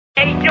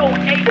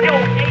BX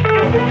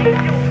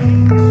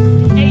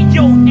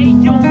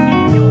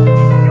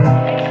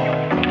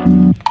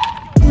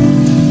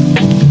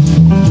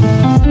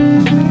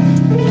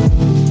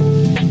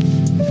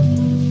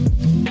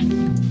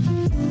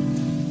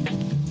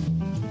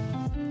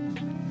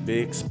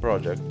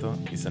Project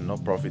is a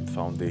no-profit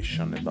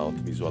foundation about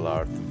visual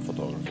art and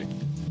photography.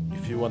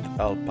 If you want to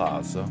help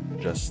us,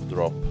 just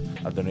drop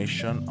a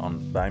donation on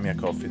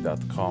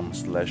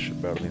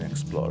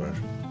buymeacoffee.com/BerlinExplorer.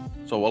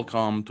 So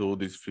welcome to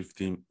this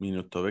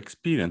 15-minute of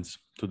experience.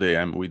 Today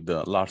I'm with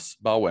Lars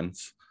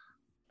Bouwens.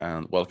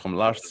 And welcome,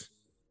 Lars.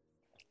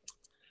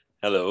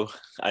 Hello,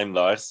 I'm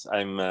Lars.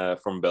 I'm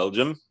from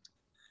Belgium.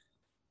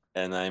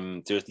 And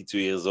I'm 32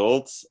 years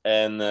old.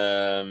 And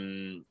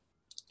I'm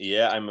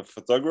a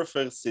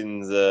photographer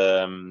since,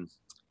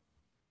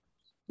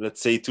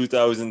 let's say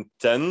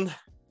 2010,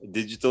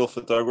 digital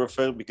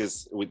photographer,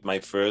 because with my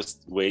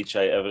first wage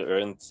I ever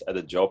earned at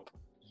a job,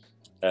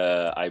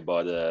 I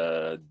bought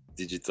a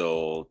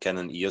digital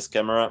Canon EOS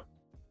camera.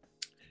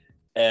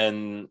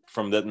 And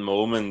from that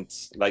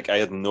moment, like, I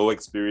had no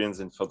experience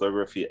in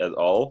photography at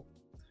all.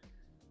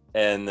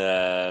 And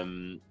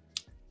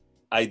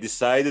I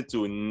decided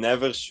to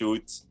never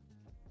shoot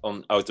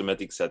on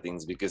automatic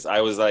settings, because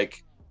I was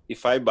like,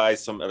 if I buy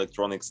some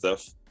electronic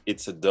stuff,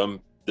 it's a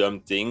dumb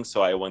thing.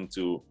 So I want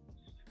to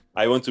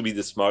be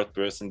the smart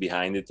person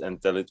behind it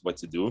and tell it what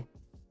to do.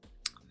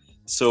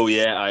 So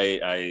yeah,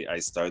 I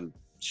started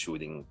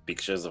shooting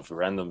pictures of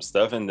random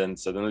stuff, and then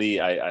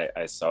suddenly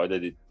I saw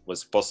that it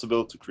was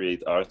possible to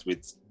create art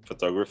with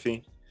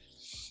photography.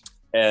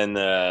 And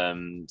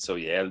so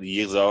yeah,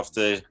 years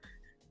after,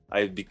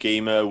 I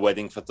became a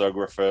wedding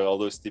photographer, all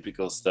those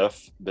typical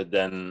stuff. But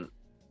then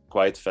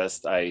quite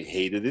fast, I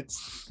hated it.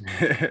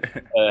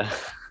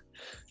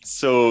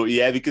 So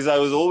yeah, because I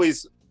was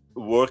always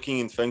working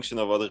in function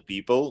of other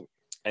people.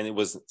 And it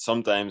was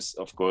sometimes,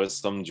 of course,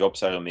 some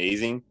jobs are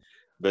amazing,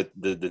 but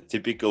the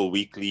typical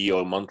weekly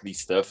or monthly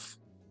stuff,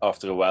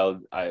 after a while,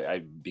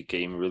 I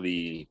became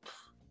really,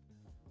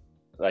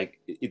 like,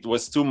 it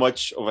was too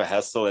much of a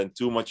hassle and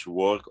too much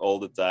work all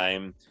the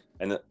time.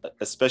 And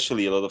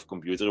especially a lot of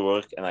computer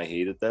work, and I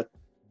hated that.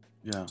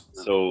 Yeah.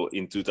 So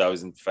in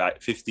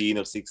 2015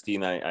 or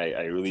 16,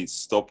 I really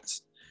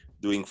stopped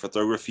doing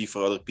photography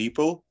for other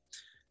people.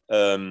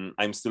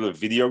 I'm still a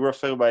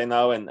videographer by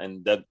now,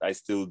 and that I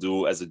still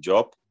do as a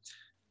job.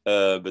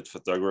 But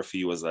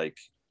photography was like,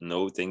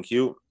 no, thank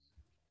you.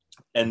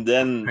 And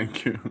then,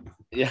 Thank you.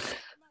 Yeah.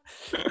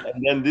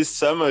 And then this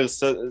summer,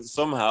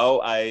 somehow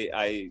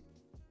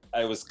I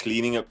was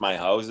cleaning up my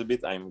house a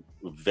bit. I'm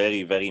a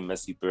very, very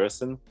messy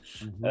person.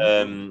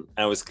 Mm-hmm.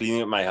 I was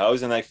cleaning up my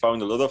house, and I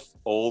found a lot of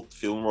old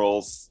film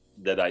rolls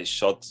that I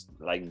shot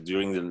like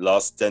during the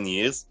last 10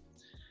 years,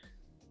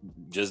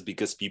 just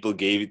because people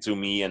gave it to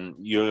me. And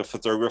you're a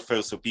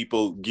photographer, so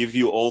people give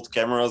you old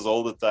cameras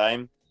all the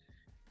time.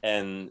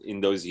 And in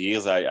those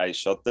years, I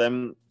shot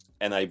them,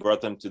 and I brought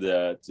them to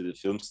the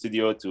film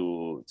studio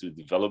to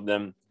develop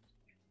them.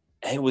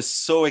 And it was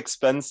so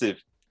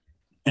expensive.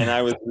 And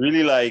I was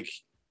really like,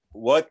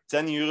 what,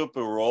 10 euro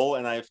per roll?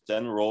 And I have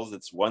 10 rolls,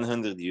 that's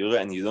 100 euro,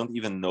 and you don't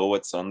even know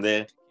what's on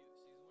there.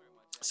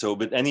 So,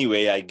 but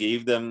anyway, I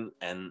gave them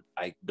and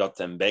I got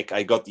them back.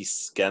 I got these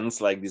scans,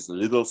 like these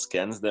little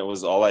scans. That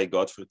was all I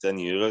got for 10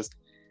 euros.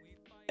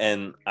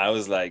 And I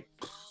was like,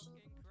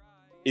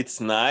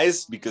 it's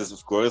nice, because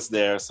of course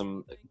there are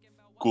some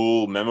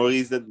cool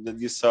memories that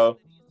you saw,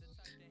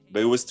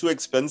 but it was too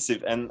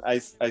expensive. And I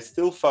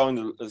still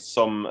found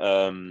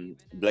some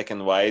black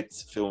and white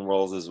film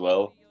rolls as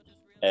well.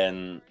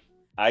 And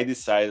I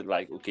decided,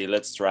 like, okay,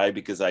 let's try,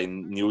 because I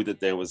knew that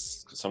there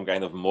was some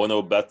kind of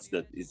mono butt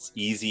that it's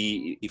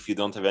easy. If you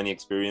don't have any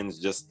experience,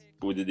 just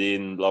put it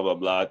in, blah, blah,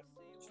 blah.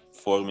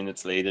 4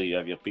 minutes later, you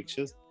have your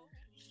pictures.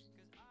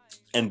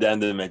 And then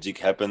the magic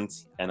happened,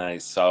 and I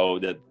saw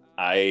that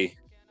I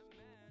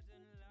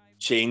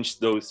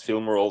changed those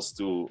film rolls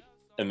to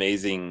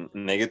amazing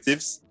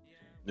negatives.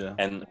 Yeah.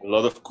 And a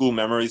lot of cool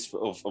memories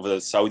of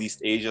the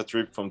Southeast Asia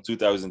trip from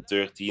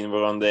 2013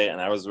 were on there. And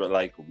I was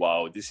like,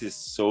 wow, this is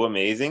so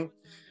amazing.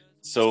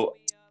 So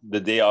the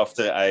day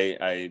after,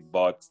 I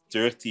bought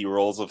 30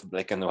 rolls of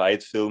black and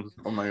white film.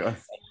 Oh my God.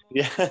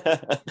 Yeah.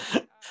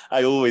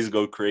 I always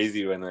go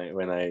crazy when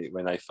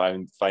I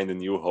find a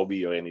new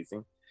hobby or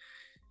anything.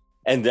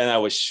 And then I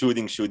was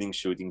shooting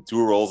 2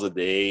 rolls a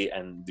day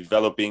and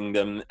developing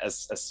them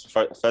as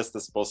fast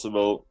as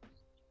possible.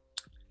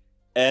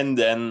 And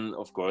then,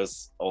 of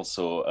course,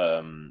 also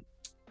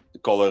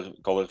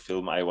color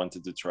film I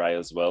wanted to try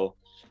as well.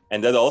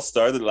 And that all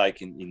started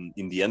like in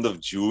the end of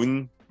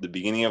June, the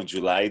beginning of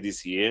July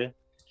this year.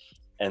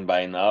 And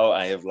by now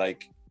I have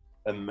like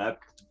a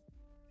map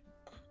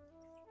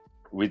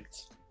with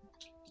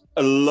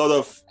a lot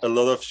of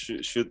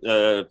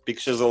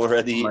pictures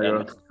already. Oh my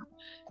And God.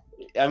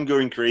 I'm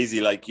going crazy.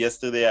 Like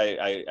yesterday,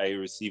 I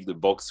received a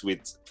box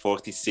with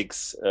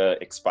 46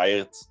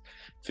 expired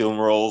film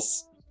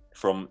rolls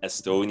from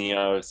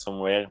Estonia or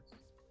somewhere.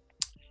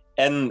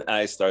 And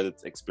I started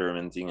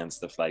experimenting and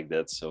stuff like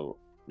that. So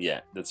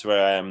yeah, that's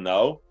where I am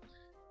now.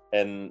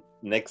 And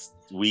next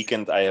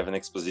weekend I have an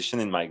exposition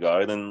in my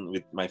garden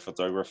with my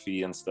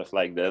photography and stuff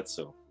like that.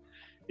 So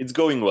it's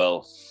going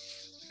well.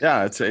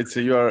 Yeah, it's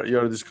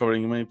you're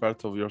discovering many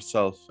parts of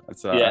yourself.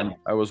 Yeah. And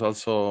I was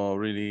also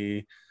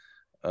really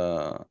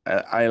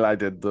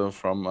highlighted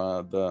from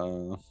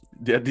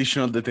the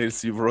additional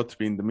details you wrote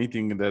me in the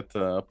meeting that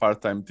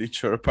part-time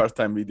teacher,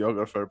 part-time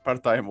videographer,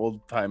 part-time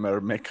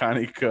old-timer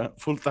mechanic,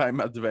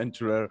 full-time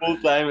adventurer,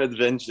 Full-time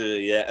adventure.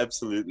 Yeah,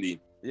 absolutely.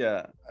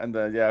 Yeah, and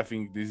yeah, I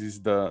think this is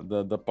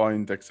the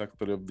point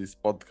exactly of this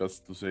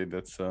podcast, to say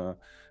that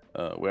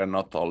we are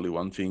not only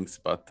one things,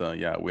 but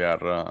yeah, we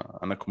are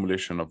an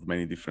accumulation of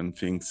many different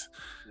things.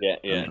 Yeah,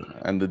 yeah.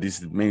 And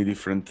this many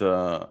different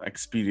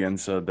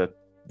experience that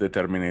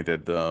determined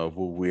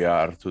who we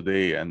are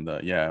today, and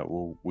yeah,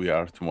 who we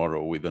are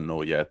tomorrow. We don't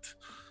know yet.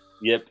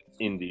 Yep,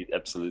 indeed,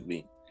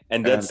 absolutely.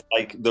 And that's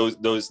like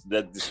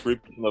that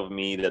description of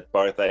me, that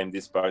part-time,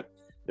 this part.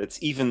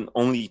 That's even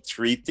only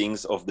 3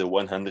 things of the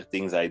 100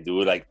 things I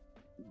do. Like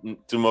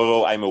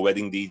tomorrow, I'm a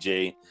wedding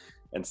DJ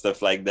and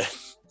stuff like that.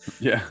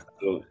 Yeah.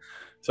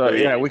 So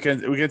yeah, we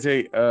can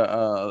say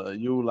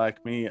you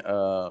like me,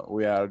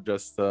 we are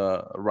just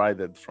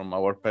rided from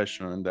our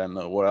passion, and then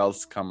what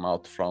else come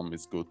out from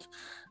is good.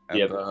 And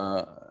yep.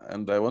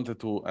 And I wanted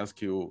to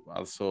ask you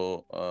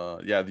also,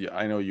 yeah,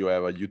 I know you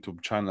have a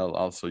YouTube channel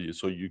also,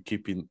 so you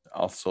keep in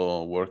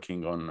also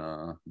working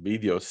on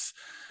videos.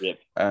 Yep.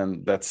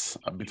 And that's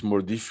a bit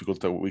more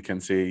difficult, we can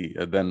say,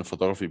 than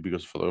photography,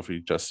 because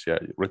photography just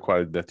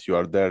required that you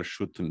are there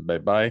shooting,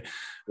 bye-bye.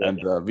 Yep.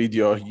 And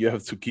video, you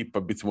have to keep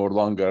a bit more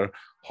longer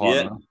on.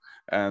 Yeah.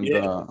 And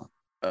yeah.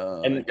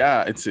 And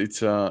yeah, it's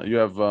you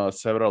have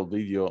several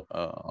video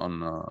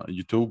on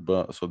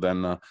YouTube, so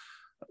then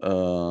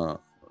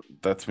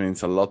that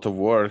means a lot of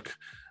work.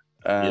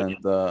 And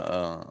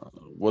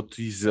what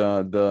is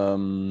the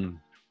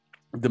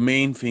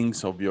main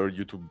things of your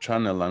YouTube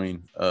channel? I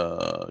mean,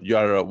 you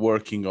are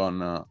working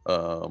on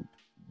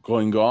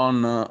going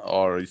on,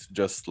 or it's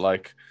just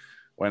like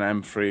when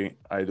I'm free,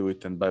 I do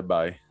it and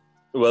bye-bye?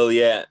 Well,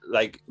 yeah,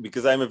 like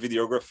because I'm a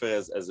videographer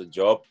as a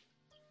job,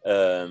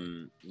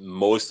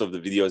 most of the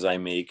videos I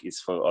make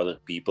is for other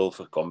people,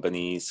 for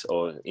companies,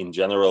 or in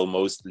general,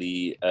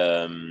 mostly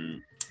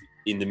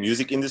in the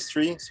music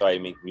industry. So I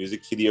make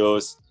music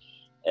videos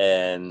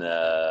and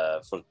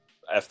for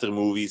after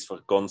movies, for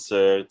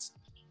concerts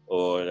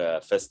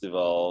or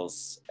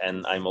festivals.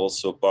 And I'm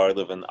also part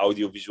of an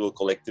audiovisual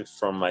collective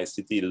from my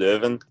city,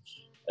 Leuven,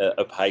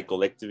 Up High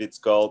Collective it's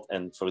called.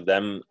 And for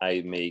them,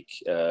 I make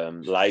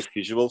live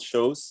visual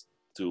shows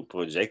to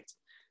project.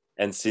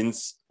 And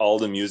since all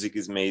the music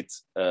is made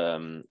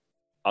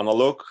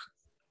analog,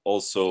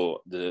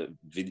 also the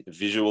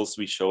visuals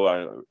we show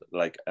are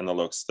like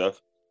analog stuff.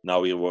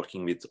 Now we're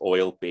working with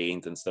oil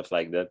paint and stuff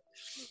like that.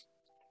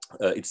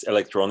 It's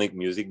electronic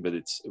music, but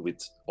it's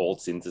with old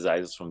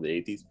synthesizers from the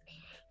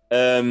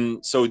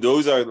 80s. So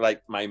those are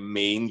like my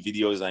main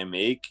videos I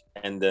make.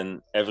 And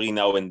then every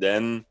now and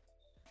then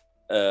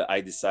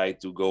I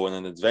decide to go on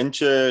an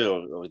adventure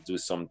or do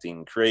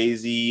something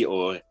crazy.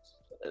 Or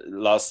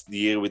last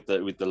year with the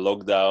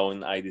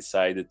lockdown, I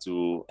decided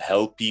to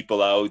help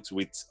people out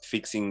with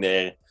fixing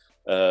their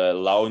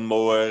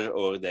lawnmower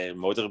or their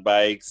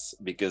motorbikes,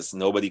 because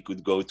nobody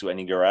could go to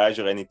any garage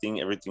or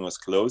anything. Everything was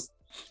closed.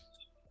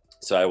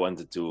 So I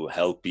wanted to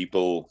help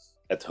people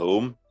at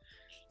home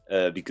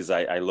because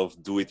I love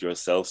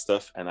do-it-yourself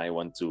stuff, and I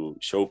want to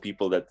show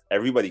people that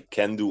everybody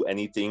can do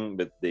anything,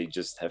 but they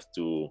just have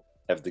to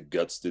have the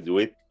guts to do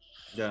it.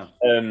 Yeah.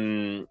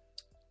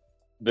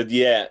 But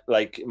yeah,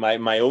 like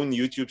my own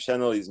YouTube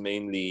channel is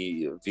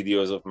mainly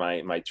videos of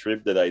my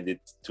trip that I did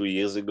 2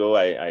 years ago.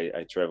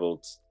 I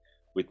traveled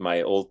with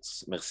my old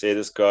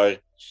Mercedes car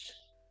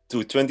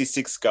to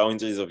 26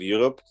 countries of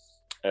Europe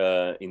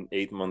in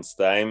 8 months'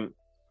 time,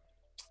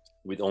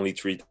 with only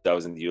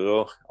 3,000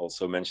 euro,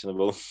 also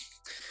mentionable.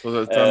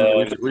 So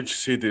tell me which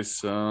cities.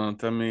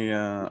 Tell me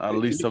a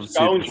list of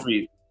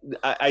countries.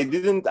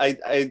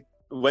 I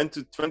went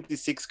to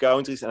 26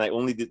 countries and I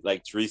only did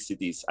like 3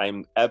 cities.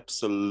 I'm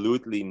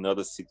absolutely not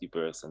a city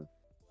person.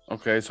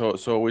 Okay,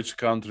 so which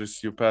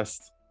countries you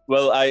passed?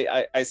 Well,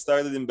 I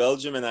started in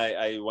Belgium, and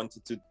I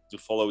wanted to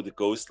follow the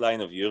coastline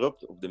of Europe,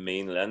 of the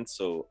mainland.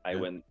 So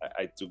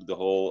I took the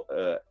whole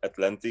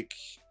Atlantic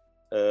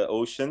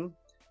Ocean.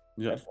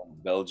 Yeah. From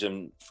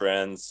Belgium,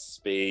 France,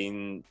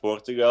 Spain,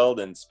 Portugal,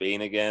 then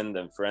Spain again,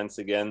 then France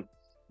again,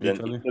 then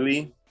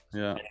Italy.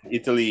 Yeah.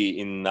 Italy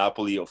in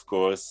Napoli, of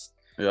course.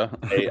 Yeah.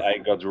 I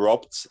got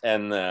robbed,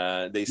 and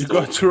they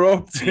stole. You got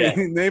robbed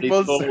in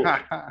Naples?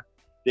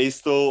 They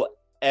stole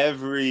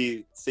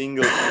every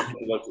single thing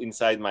that was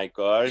inside my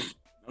car.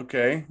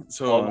 Okay,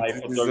 so all my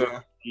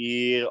photography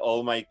gear,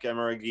 all my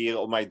camera gear,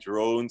 all my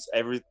drones,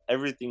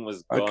 everything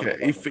was gone. Okay,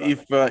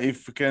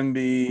 if can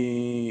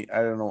be,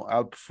 I don't know,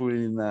 helpful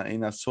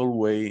in a soul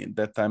way,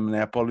 that I'm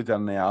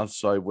Neapolitan,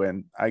 also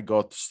I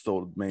got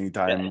stolen many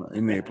times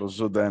in Naples.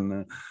 So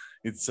then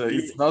it's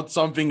not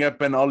something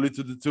happen only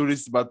to the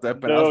tourists, but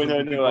happen also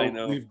to people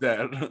who live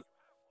there.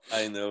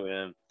 I know,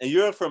 yeah. And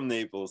you're from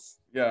Naples.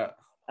 Yeah.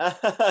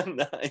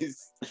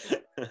 Nice.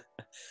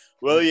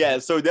 Well, yeah.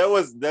 So that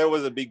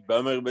was a big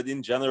bummer. But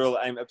in general,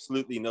 I'm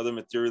absolutely not a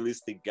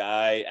materialistic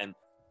guy, and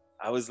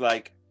I was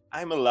like,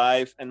 I'm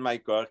alive and my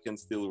car can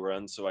still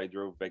run. So I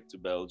drove back to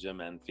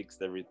Belgium and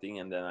fixed everything,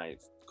 and then I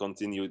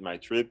continued my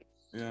trip.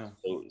 Yeah.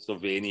 So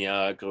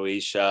Slovenia,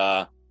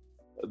 Croatia,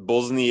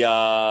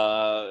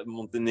 Bosnia,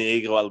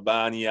 Montenegro,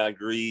 Albania,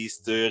 Greece,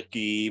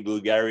 Turkey,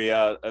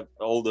 Bulgaria,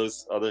 all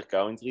those other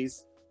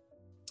countries.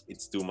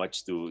 It's too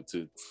much to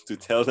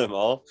tell them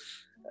all.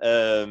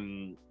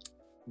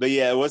 But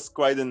yeah, it was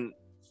quite an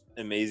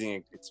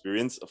amazing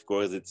experience. Of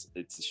course, it's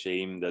a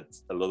shame that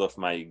a lot of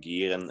my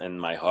gear and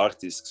my hard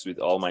disks with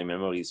all my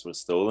memories were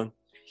stolen.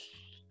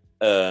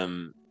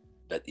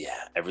 But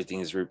yeah, everything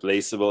is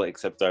replaceable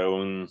except our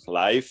own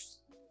life.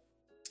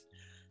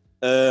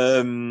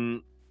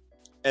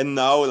 And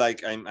now,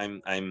 like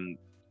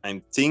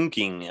I'm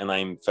thinking and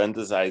I'm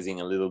fantasizing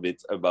a little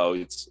bit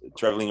about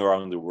traveling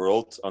around the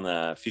world on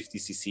a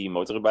 50cc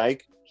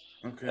motorbike.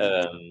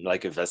 Okay.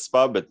 Like a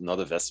Vespa, but not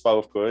a Vespa,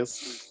 of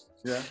course.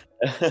 Yeah.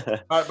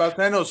 But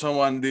I know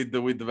someone did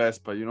with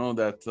Vespa, you know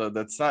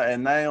that's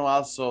and I know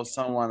also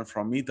someone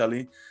from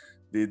Italy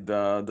did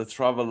the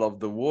travel of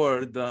the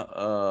world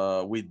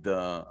with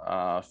the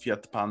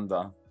Fiat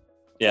Panda,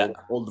 Yeah,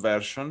 old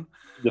version.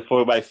 the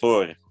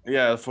 4x4.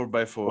 Yeah,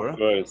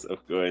 4x4.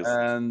 Of course.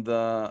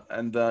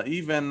 And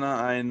even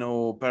I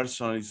know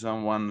personally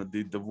someone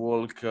did the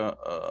walk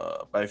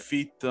by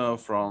feet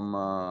from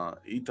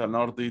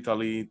North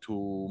Italy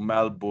to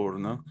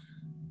Melbourne.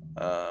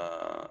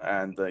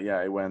 And yeah,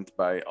 I went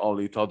by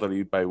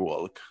totally by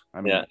walk.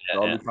 I mean,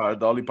 the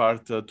only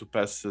part to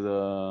pass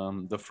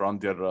the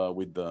frontier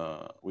with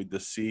the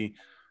sea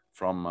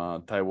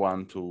from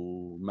Taiwan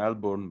to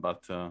Melbourne,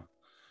 but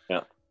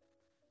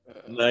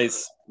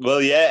nice.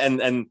 Well, yeah,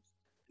 and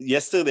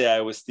yesterday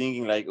I was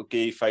thinking like,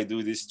 okay, if I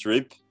do this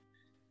trip,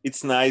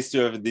 it's nice to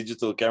have a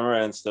digital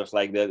camera and stuff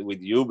like that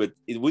with you, but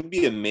it would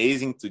be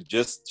amazing to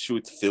just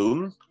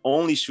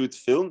only shoot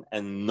film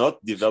and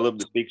not develop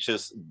the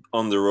pictures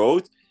on the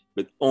road,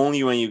 but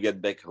only when you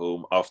get back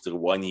home after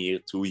 1 year,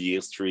 2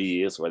 years, 3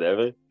 years,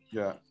 whatever.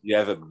 Yeah. You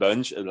have a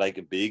bunch, like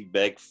a big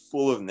bag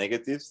full of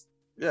negatives.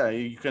 Yeah,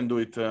 you can do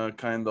it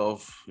kind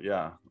of,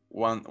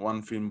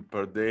 one film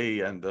per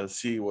day and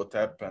see what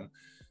happened.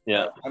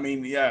 Yeah. I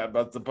mean, yeah,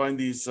 but the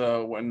point is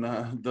when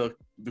the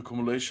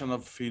accumulation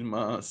of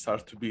film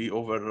start to be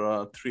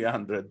over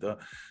 300,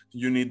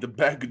 you need the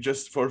bag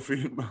just for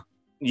film.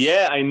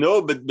 Yeah, I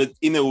know, but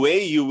in a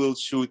way you will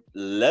shoot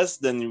less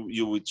than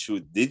you would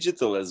shoot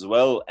digital as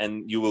well,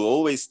 and you will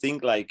always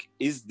think like,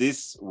 is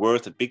this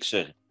worth a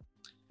picture?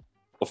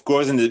 Of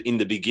course, in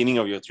the beginning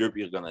of your trip,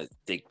 you're gonna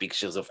take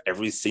pictures of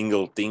every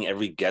single thing,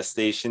 every gas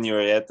station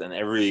you're at, and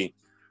every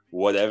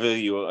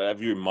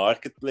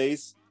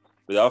marketplace.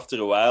 But after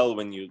a while,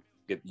 when you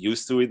get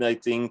used to it, I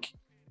think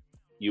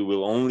you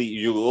will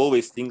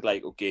always think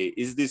like, okay,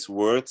 is this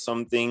worth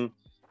something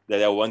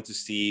that I want to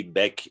see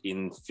back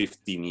in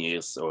 15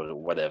 years or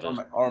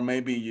whatever? Or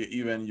maybe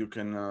you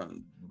can,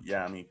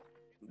 I mean,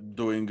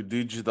 doing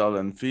digital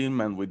and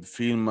film, and with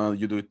film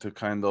you do it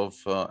kind of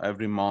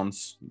every month.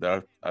 There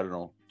are, I don't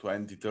know,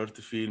 20,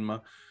 30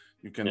 film.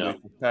 You can do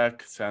it to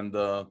pack, send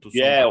to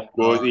someone. Of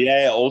course.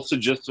 Also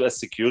just as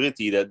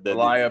security that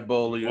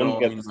reliable,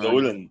 get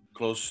stolen.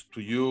 Close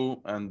to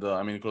you, and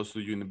I mean close to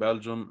you in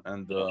Belgium,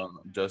 and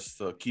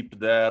just keep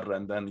there,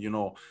 and then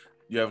you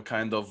have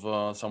kind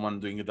of someone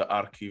doing the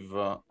archive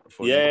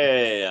for you.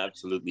 Yeah,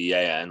 absolutely.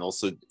 Yeah. And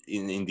also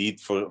indeed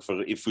for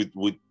if it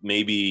would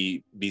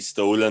maybe be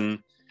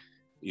stolen,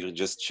 you're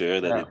just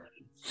sure that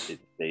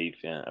it's safe.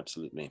 Yeah,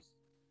 absolutely.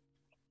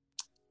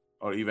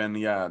 Or even,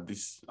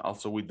 this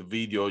also with the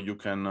video, you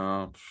can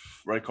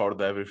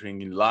record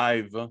everything in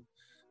live,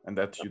 and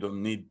that you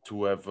don't need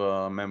to have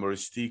a memory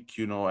stick.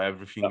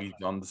 Everything is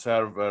on the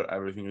server,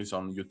 everything is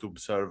on YouTube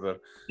server.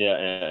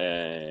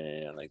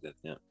 Yeah, like that.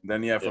 Yeah.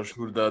 Then for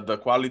sure the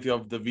quality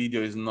of the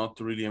video is not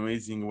really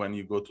amazing when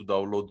you go to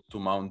download to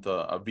mount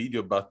a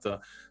video, but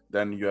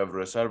then you have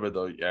reserved,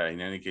 or in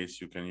any case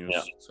you can use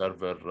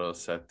server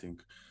setting.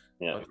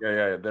 But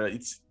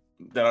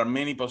there are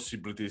many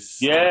possibilities.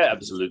 Yeah,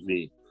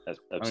 absolutely.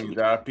 I mean,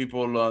 there are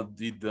people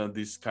did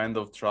this kind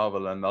of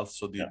travel, and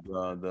also did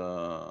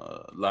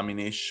the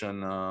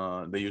lamination.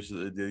 They used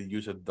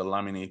the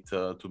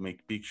laminate to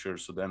make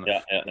pictures. So then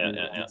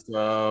it's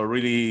a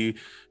really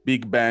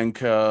big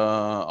bank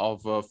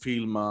of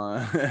film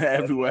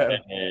everywhere.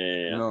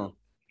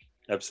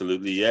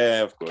 Absolutely,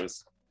 yeah, of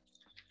course.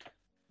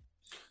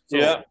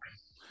 So,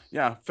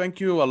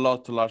 thank you a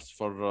lot, Lars,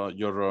 for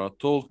your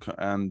talk,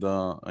 and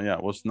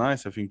it was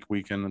nice. I think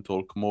we can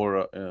talk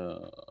more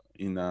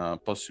in a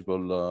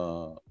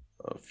possible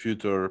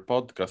future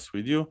podcast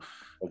with you,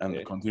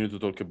 and continue to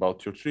talk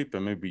about your trip,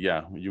 and maybe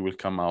you will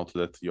come out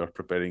that you are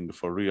preparing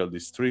for real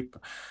this trip,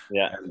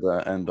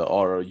 and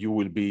or you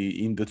will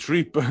be in the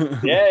trip.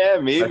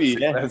 Maybe.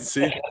 Let's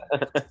see.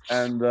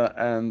 And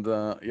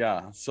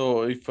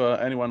so if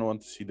anyone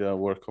wants to see the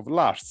work of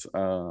Lars,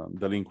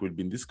 the link will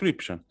be in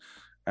description.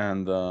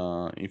 And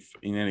if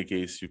in any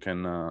case you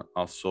can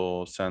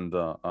also send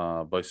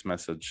a voice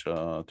message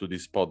to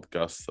this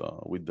podcast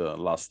with the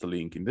last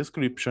link in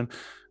description.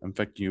 And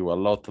thank you a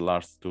lot,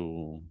 Lars,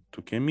 to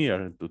came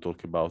here to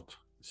talk about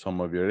some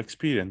of your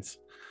experience.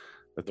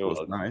 That You're was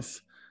welcome.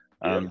 nice.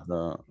 Yeah. And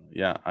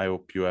yeah, I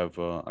hope you have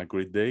a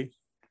great day.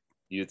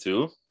 You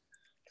too.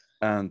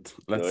 And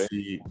let's Enjoy.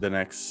 see the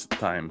next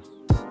time.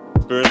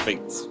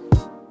 Perfect.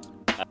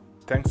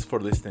 Thanks for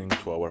listening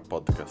to our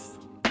podcast.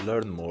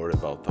 Learn more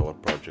about our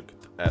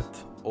project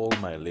at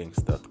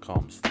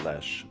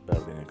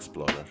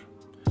allmylinks.com/BerlinExplorer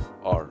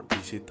or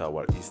visit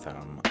our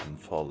Instagram and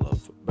follow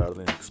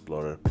Berlin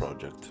Explorer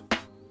Project.